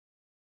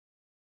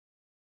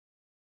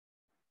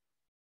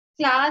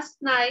Class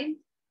 9,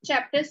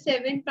 Chapter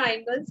 7,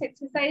 Triangles,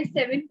 Exercise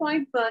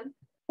 7.1,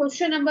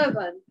 Question number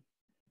 1.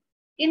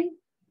 In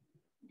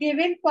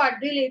given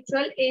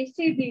quadrilateral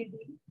ACBD,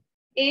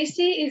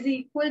 AC is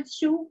equals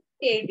to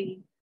AD.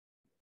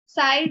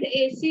 Side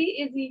AC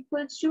is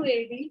equals to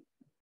AD.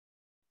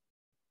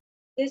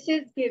 This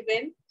is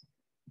given.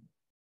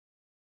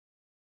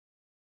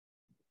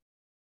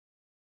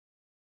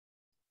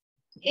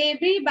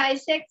 AB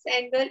bisects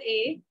angle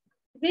A,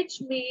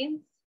 which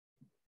means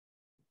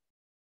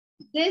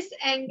this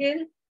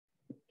angle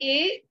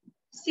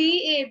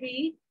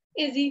ACAB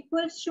is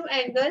equals to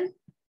angle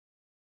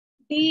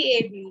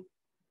DAB.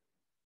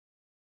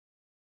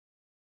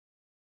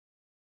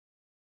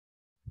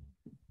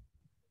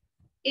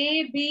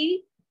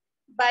 AB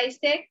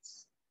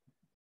bisects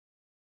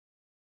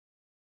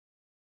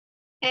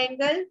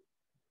angle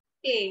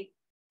A.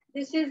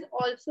 This is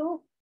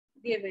also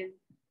given.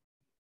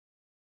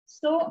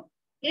 So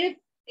if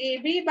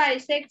AB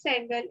bisects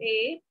angle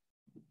A,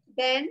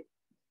 then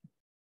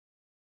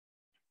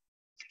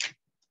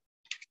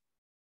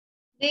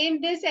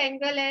name this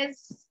angle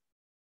as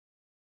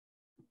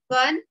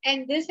 1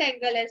 and this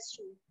angle as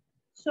 2.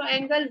 So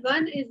angle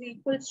 1 is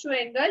equals to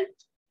angle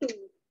 2.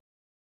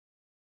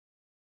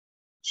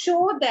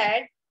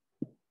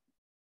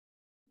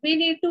 We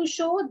need to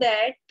show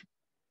that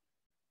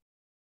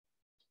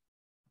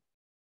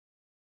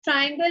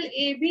triangle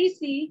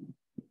ABC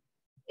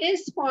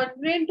is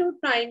congruent to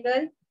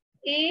triangle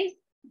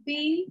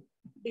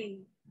ABD.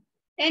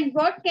 And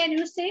what can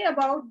you say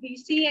about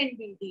BC and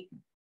BD?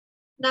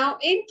 Now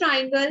in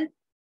triangle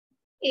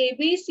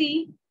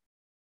ABC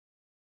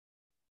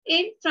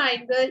and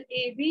triangle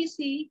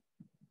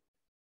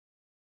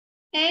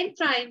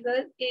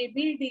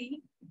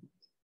ABD,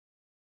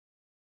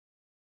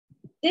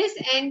 this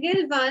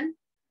angle 1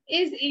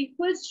 is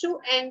equals to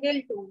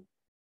angle 2.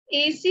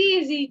 AC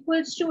is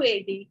equals to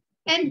AD.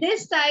 And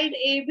this side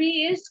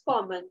AB is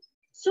common.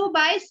 So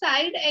by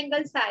side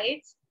angle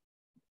sides,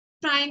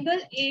 triangle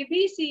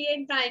ABC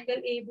and triangle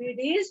ABD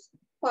is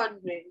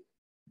congruent.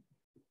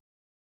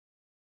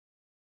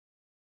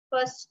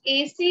 First,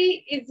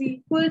 AC is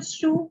equals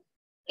to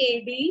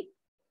AD.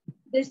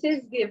 This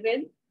is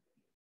given.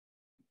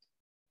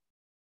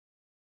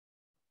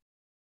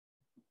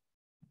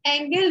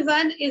 Angle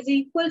 1 is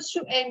equals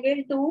to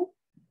angle 2.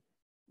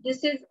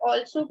 This is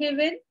also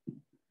given.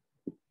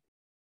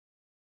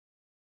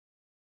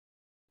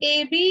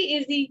 AB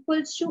is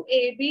equals to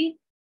AB,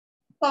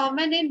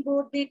 common in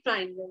both the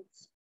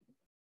triangles.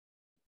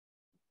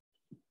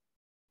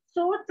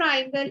 So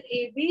triangle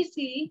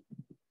ABC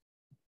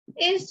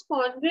is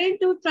congruent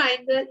to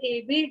triangle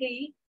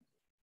ABD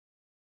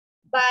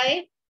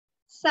by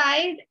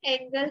side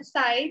angle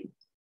side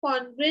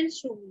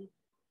congruence rule.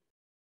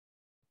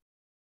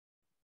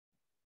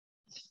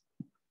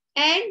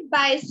 And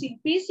by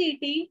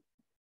CPCT,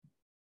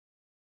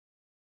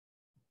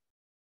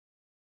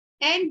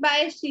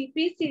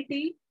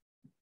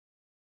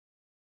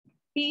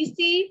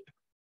 BC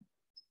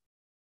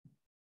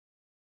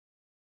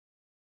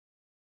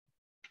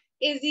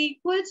is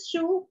equals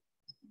to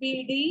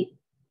BD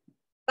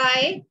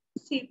by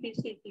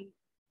CPCT.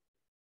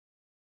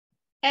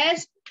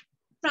 As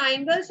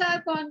triangles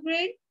are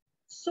congruent,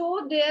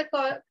 so their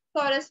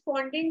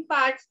corresponding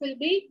parts will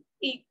be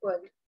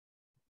equal.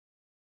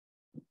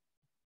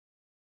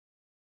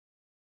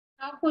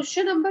 Now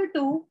question number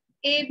 2,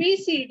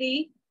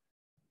 ABCD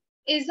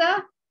is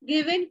a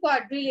given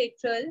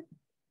quadrilateral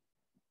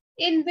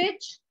in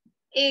which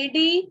AD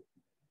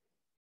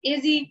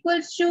is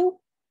equals to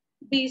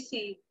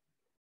BC.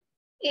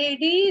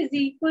 AD is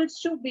equals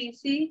to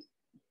BC.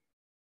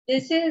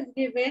 This is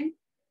given.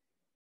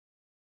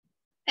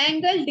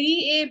 Angle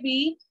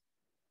DAB,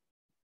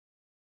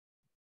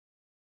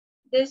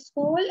 this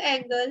whole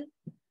angle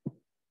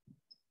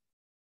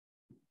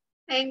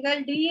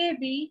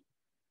DAB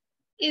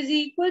is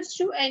equals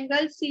to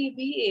angle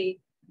CBA.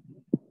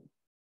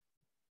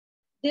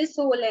 This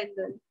whole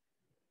angle.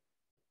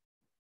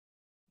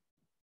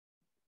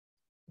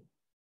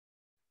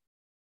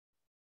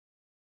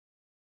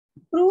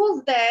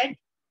 Prove that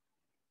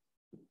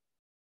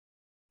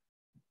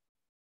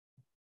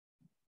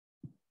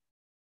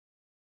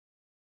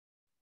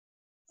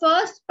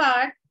first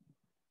part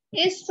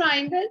is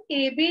triangle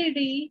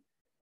ABD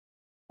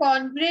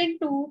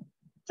congruent to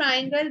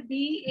triangle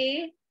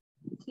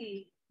BAC.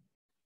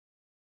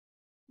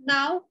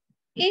 Now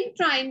in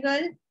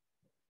triangle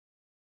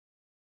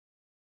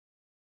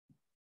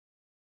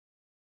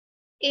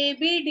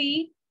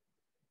ABD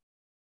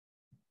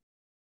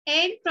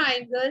and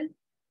triangle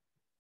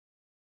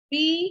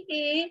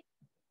BAC,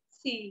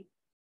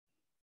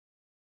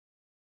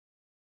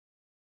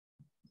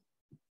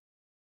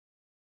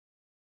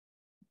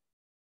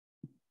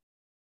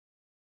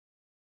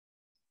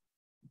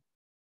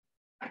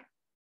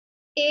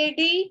 AD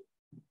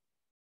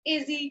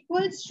is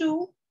equals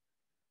to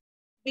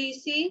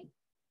BC.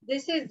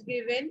 This is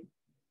given.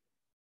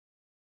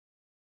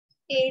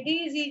 AD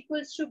is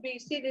equals to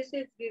BC. This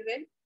is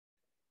given.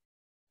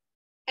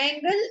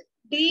 Angle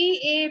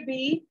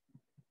DAB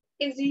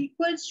is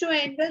equals to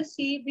angle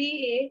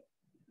CBA.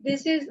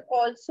 This is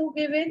also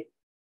given.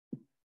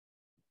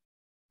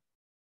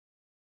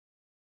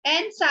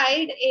 And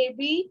side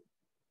AB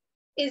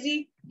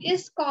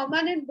is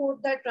common in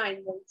both the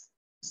triangles.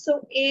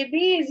 So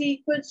AB is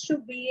equals to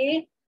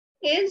BA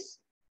is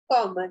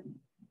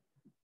common.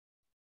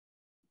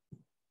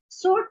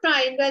 So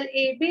triangle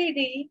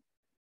ABD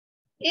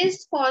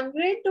is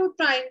congruent to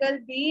triangle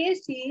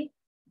BAC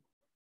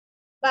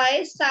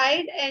by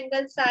side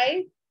angle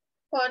side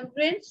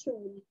congruence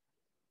rule.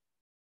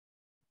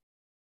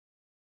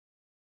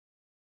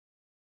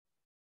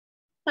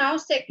 Now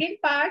second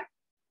part,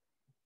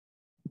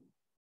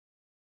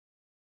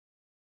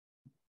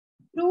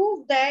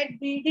 prove that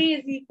BD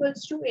is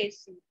equals to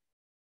AC.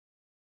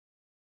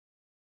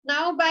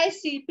 Now by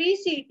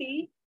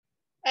CPCT,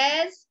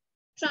 as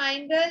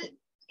triangle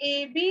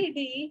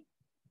ABD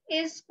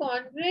is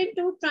congruent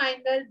to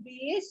triangle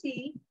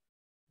BAC,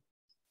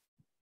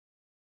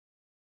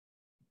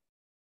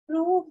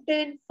 proved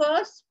in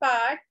first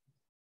part.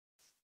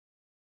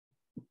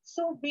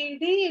 So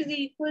BD is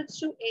equals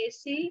to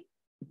AC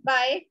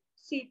by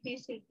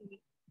CPCT.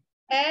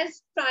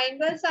 As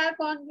triangles are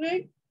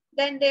congruent,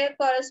 then their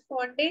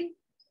corresponding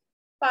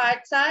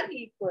parts are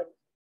equal.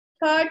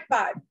 Third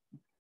part,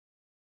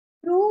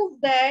 prove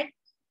that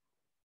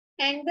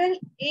angle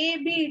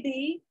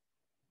ABD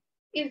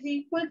is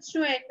equals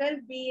to angle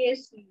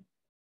BAC.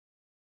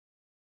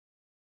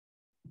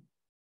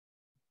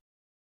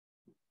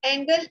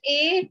 Angle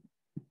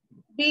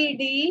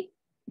ABD,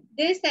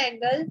 this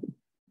angle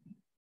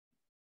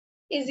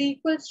is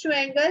equals to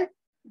angle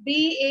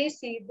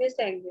BAC, this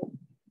angle.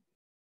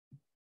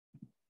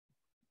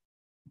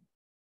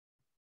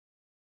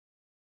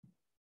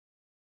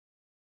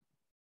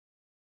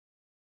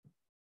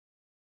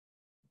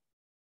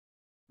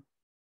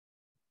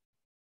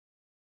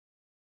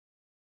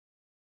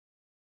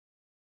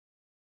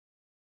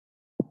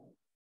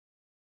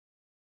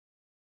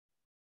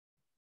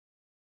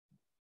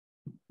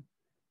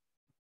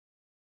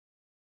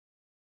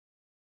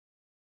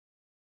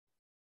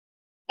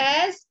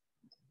 As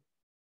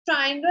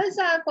triangles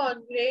are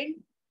congruent,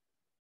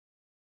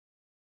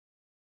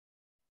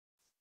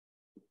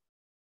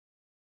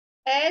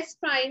 as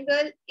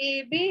triangle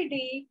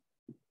ABD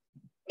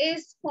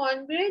is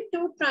congruent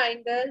to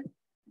triangle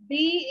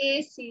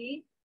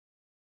BAC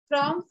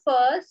from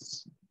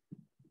first,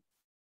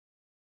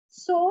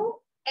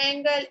 so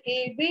angle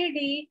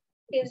ABD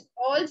is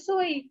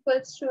also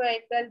equals to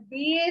angle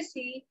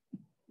BAC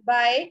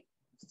by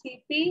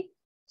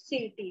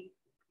CPCT.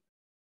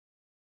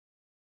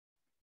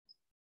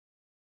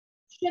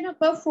 Question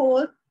number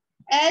 4.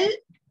 L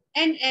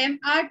and M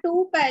are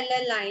two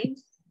parallel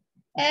lines.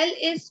 L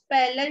is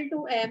parallel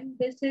to M.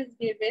 This is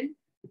given.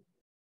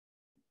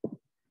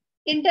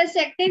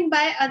 Intersecting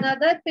by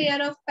another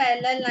pair of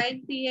parallel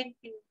line P and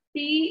Q.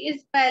 P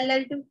is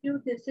parallel to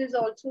Q. This is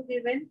also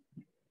given.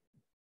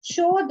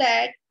 Show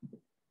that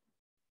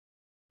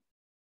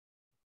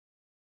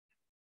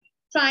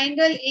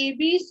triangle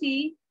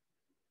ABC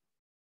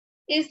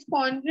is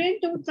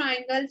congruent to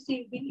triangle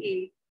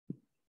CDA.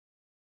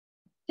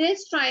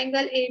 This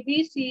triangle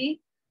ABC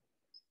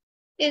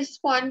is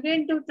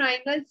congruent to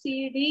triangle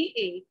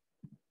CDA.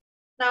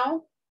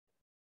 Now,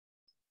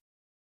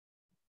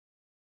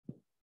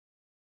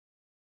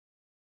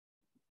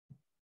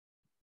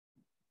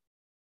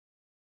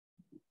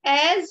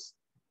 as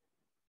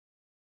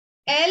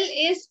L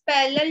is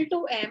parallel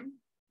to M,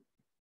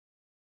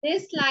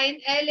 this line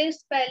L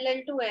is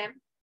parallel to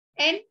M,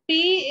 and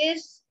P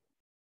is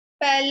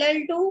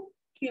parallel to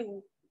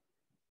Q.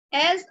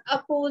 As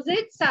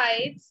opposite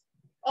sides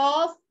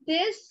of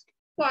this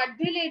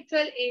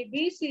quadrilateral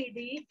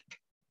ABCD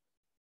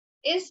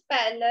is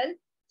parallel,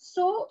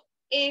 so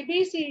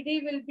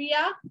ABCD will be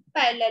a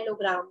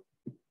parallelogram.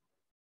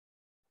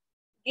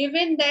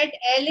 Given that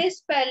L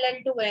is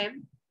parallel to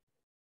M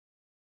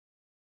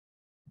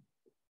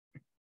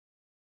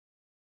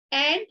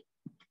and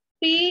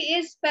P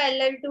is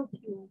parallel to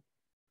Q,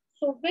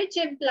 so which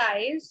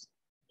implies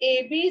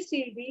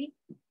ABCD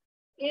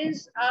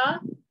is a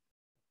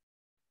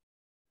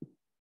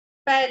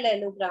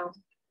parallelogram.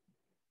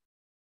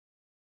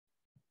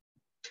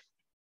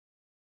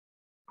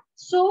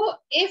 So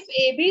if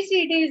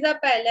ABCD is a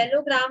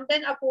parallelogram,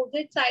 then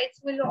opposite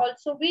sides will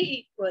also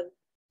be equal.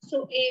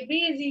 So AB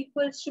is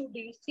equals to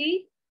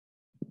DC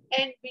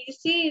and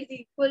BC is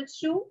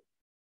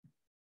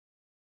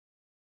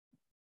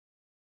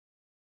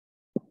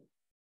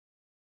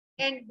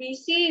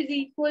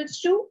equals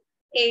to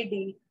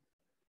AD.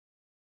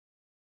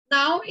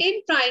 Now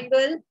in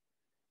triangle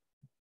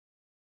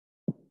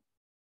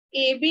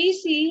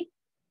ABC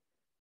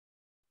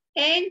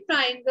and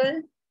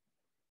triangle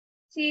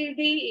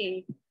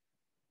CDA,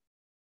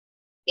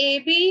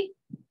 AB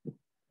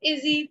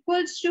is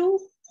equals to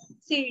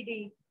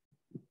CD.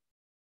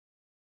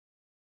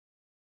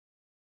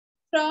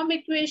 From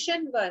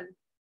equation 1,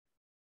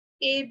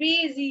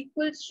 AB is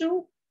equals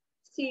to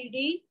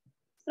CD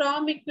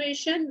from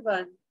equation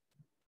 1.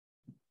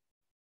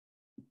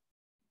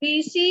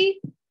 BC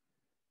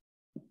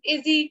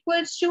is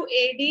equals to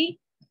AD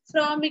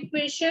from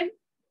equation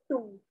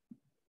 2.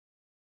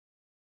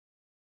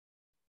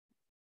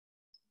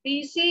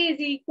 BC is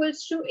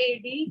equals to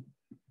AD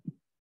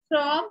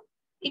from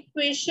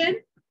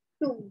equation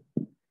 2.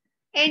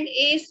 And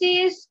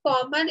AC is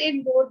common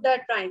in both the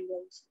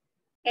triangles.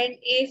 And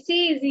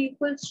AC is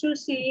equals to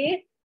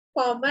CA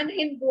common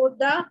in both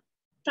the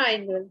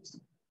triangles.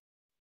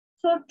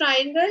 So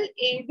triangle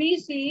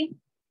ABC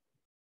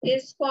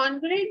is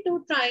congruent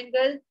to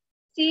triangle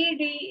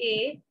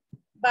CDA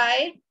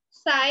by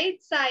side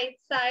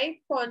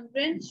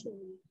congruence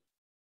rule.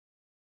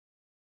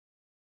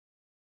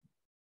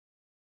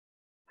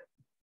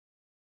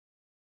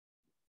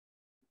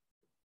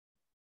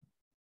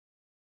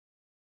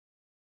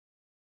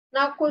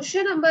 Now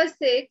question number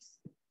 6.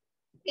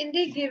 In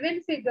the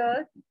given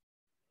figure,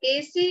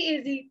 AC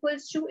is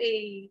equals to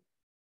AE.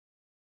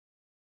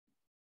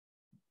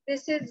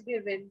 This is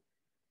given.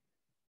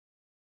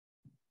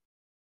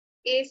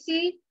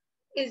 AC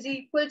is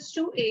equals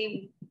to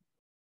AE.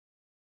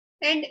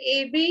 And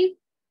AB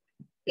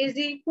is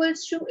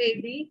equals to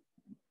AD.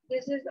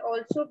 This is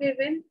also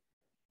given.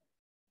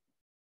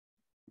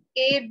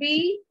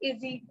 AB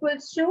is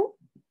equals to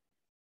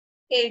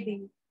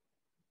AD.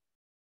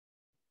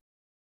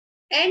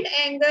 And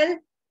angle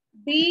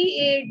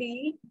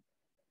BAD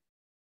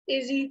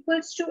is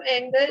equals to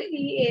angle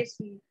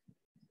EAC.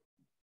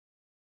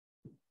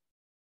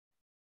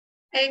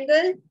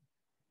 Angle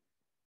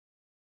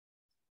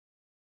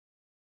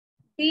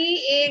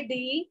BAD,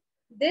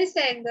 this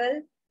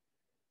angle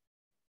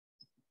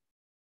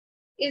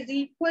is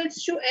equals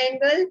to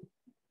angle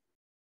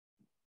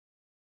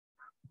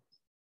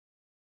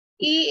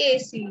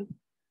EAC.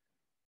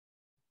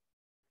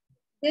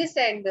 This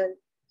angle.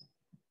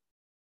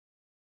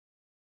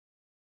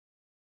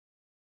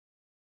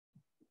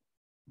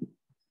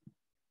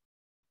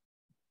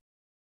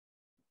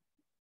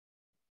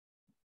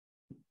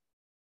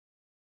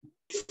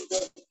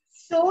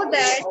 So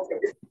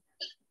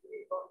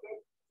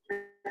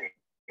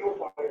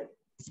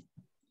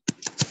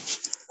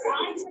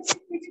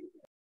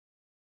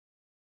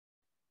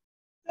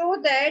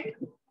that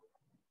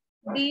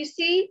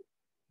BC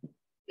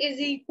is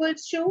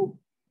equals to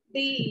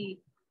DE.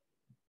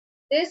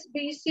 This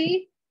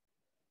BC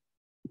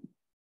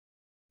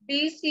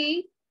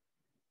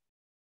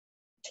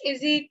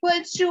is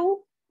equals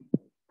to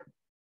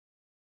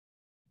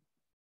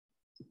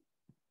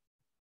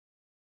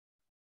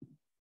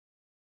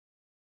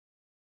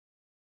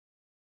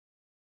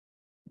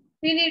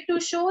we need to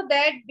show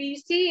that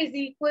BC is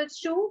equals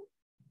to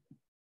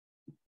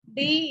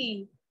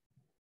DE.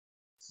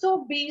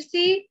 So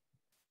BC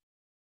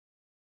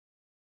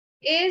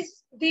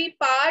is the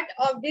part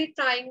of the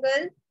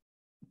triangle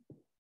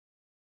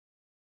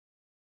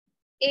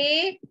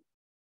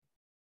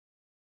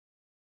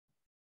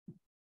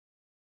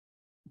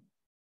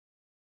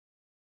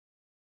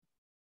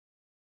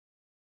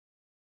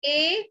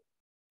A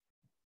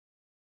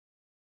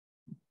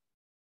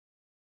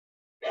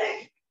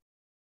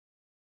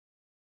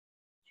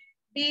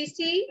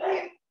BC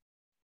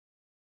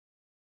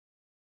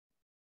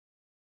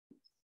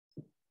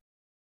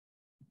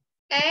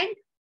and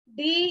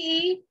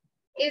DE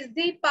is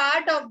the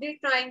part of the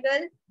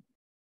triangle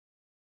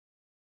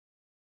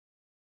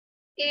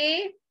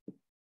A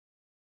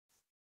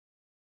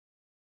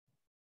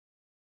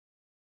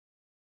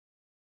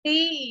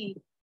DE.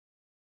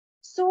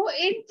 So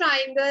in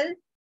triangle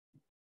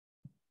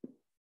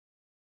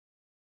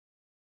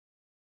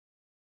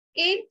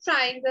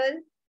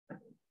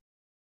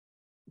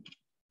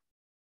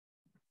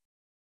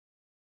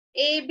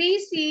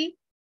ABC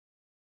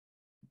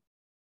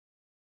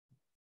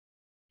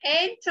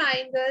and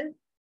triangle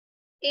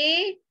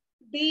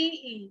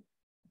ADE.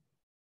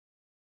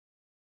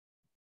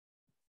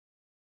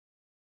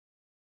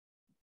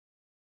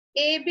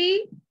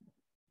 AB,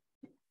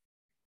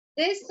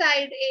 this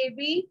side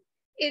AB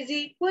is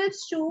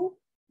equals to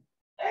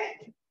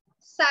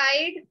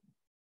side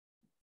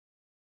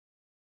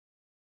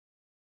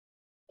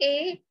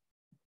A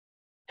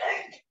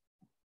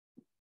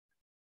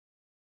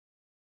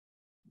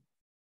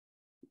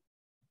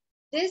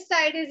this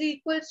side is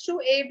equals to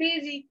AB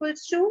is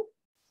equals to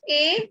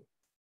AD.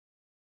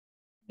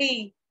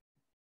 AB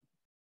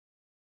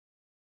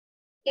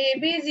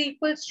is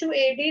equals to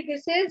AD.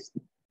 This is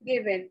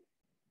given.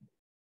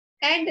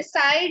 And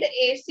side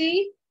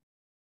AC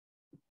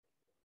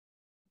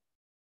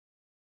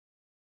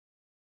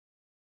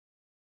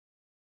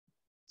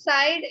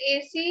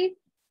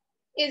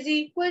is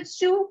equals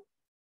to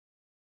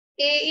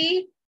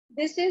AE.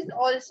 This is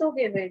also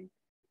given.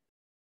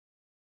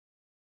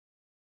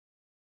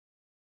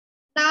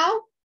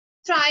 Now,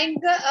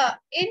 triangle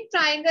in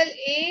triangle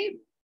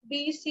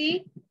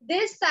ABC,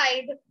 this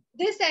side,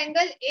 this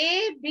angle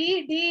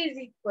ABD is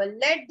equal.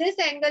 Let this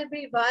angle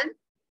be 1,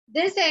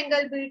 this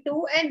angle be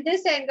 2, and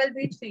this angle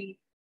be 3.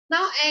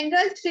 Now,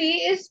 angle 3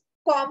 is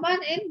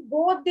common in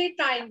both the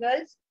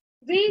triangles.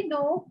 We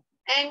know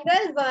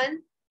angle 1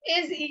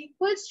 is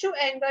equals to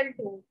angle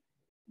 2.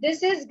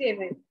 This is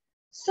given.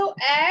 So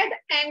add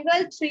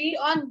angle 3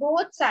 on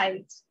both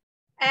sides.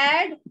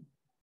 Add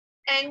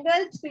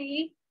angle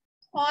 3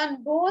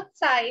 on both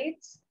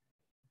sides.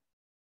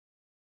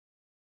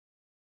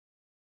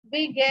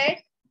 We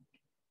get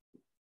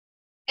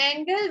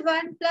angle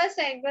 1 plus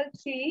angle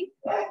 3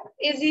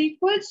 is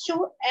equals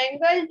to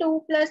angle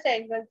 2 plus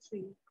angle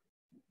 3.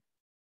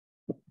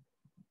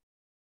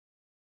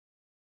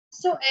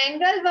 So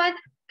angle 1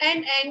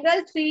 and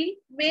angle 3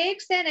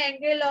 makes an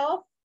angle of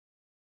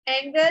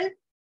angle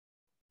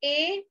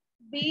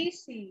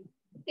ABC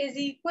is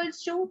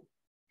equals to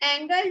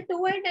angle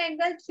 2 and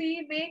angle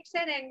 3 makes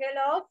an angle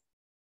of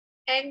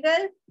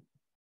angle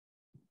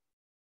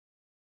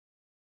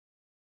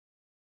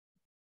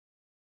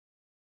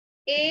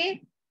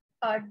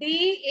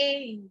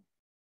DAE,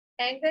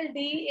 angle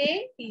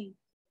DAE.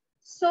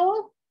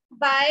 So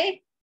by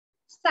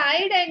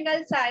side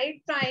angle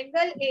side,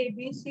 triangle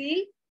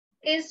ABC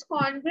is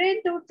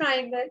congruent to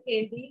triangle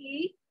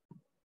ADE.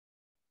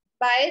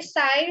 By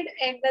side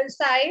angle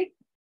side,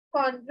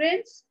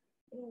 congruence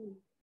rule.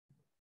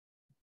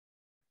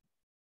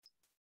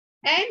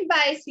 And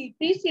by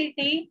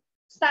CPCT,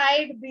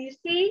 side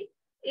BC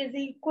is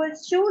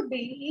equals to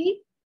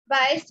DE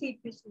by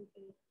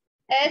CPCT.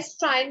 As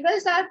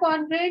triangles are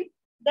congruent,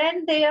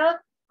 then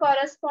their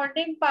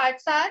corresponding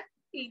parts are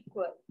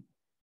equal.